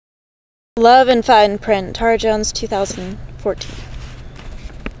Love in Fine Print, Tara Jones, 2014.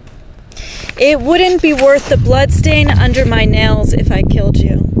 It wouldn't be worth the bloodstain under my nails if I killed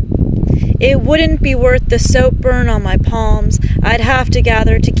you. It wouldn't be worth the soap burn on my palms I'd have to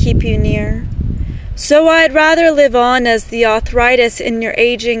gather to keep you near. So I'd rather live on as the arthritis in your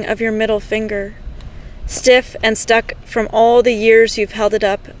aging of your middle finger, stiff and stuck from all the years you've held it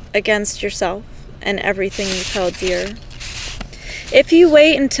up against yourself and everything you've held dear. If you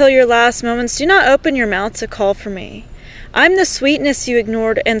wait until your last moments, do not open your mouth to call for me. I'm the sweetness you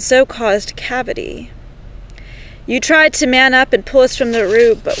ignored and so caused cavity. You tried to man up and pull us from the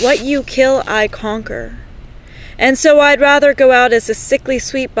root, but what you kill, I conquer. And so I'd rather go out as a sickly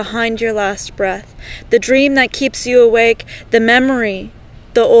sweet behind your last breath, the dream that keeps you awake, the memory,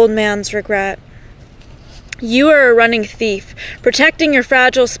 the old man's regret. You are a running thief, protecting your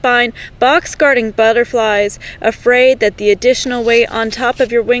fragile spine, box-guarding butterflies, afraid that the additional weight on top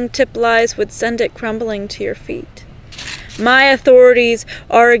of your wingtip lies would send it crumbling to your feet. My authorities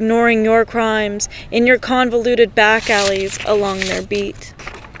are ignoring your crimes in your convoluted back alleys along their beat.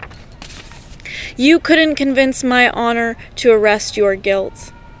 You couldn't convince my honor to arrest your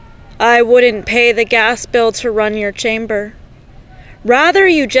guilt. I wouldn't pay the gas bill to run your chamber. Rather,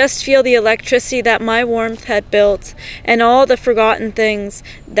 you just feel the electricity that my warmth had built and all the forgotten things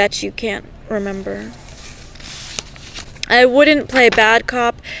that you can't remember. I wouldn't play bad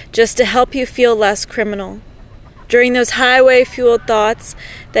cop just to help you feel less criminal during those highway-fueled thoughts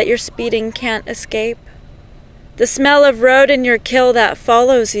that your speeding can't escape. The smell of road in your kill that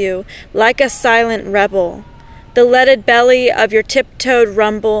follows you like a silent rebel, the leaded belly of your tiptoed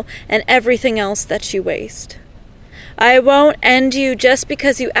rumble and everything else that you waste. I won't end you just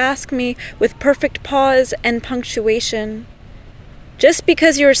because you ask me with perfect pause and punctuation. Just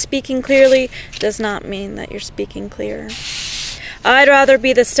because you are speaking clearly does not mean that you're speaking clear. I'd rather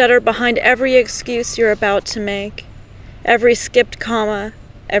be the stutter behind every excuse you're about to make, every skipped comma,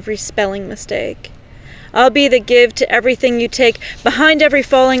 every spelling mistake. I'll be the give to everything you take. Behind every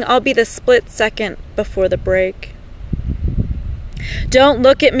falling, I'll be the split second before the break. Don't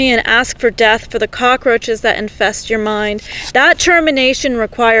look at me and ask for death for the cockroaches that infest your mind. That termination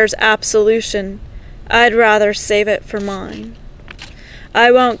requires absolution. I'd rather save it for mine.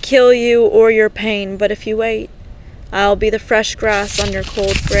 I won't kill you or your pain, but if you wait, I'll be the fresh grass on your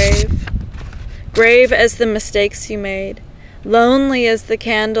cold grave. Grave as the mistakes you made, lonely as the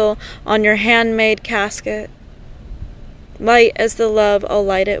candle on your handmade casket, light as the love I'll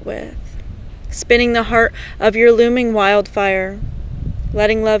light it with, spinning the heart of your looming wildfire,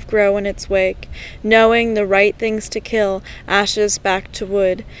 letting love grow in its wake, knowing the right things to kill, ashes back to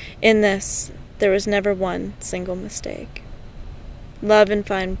wood. In this, there was never one single mistake. Love in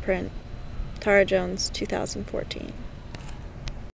Fine Print, Tara Jones, 2014.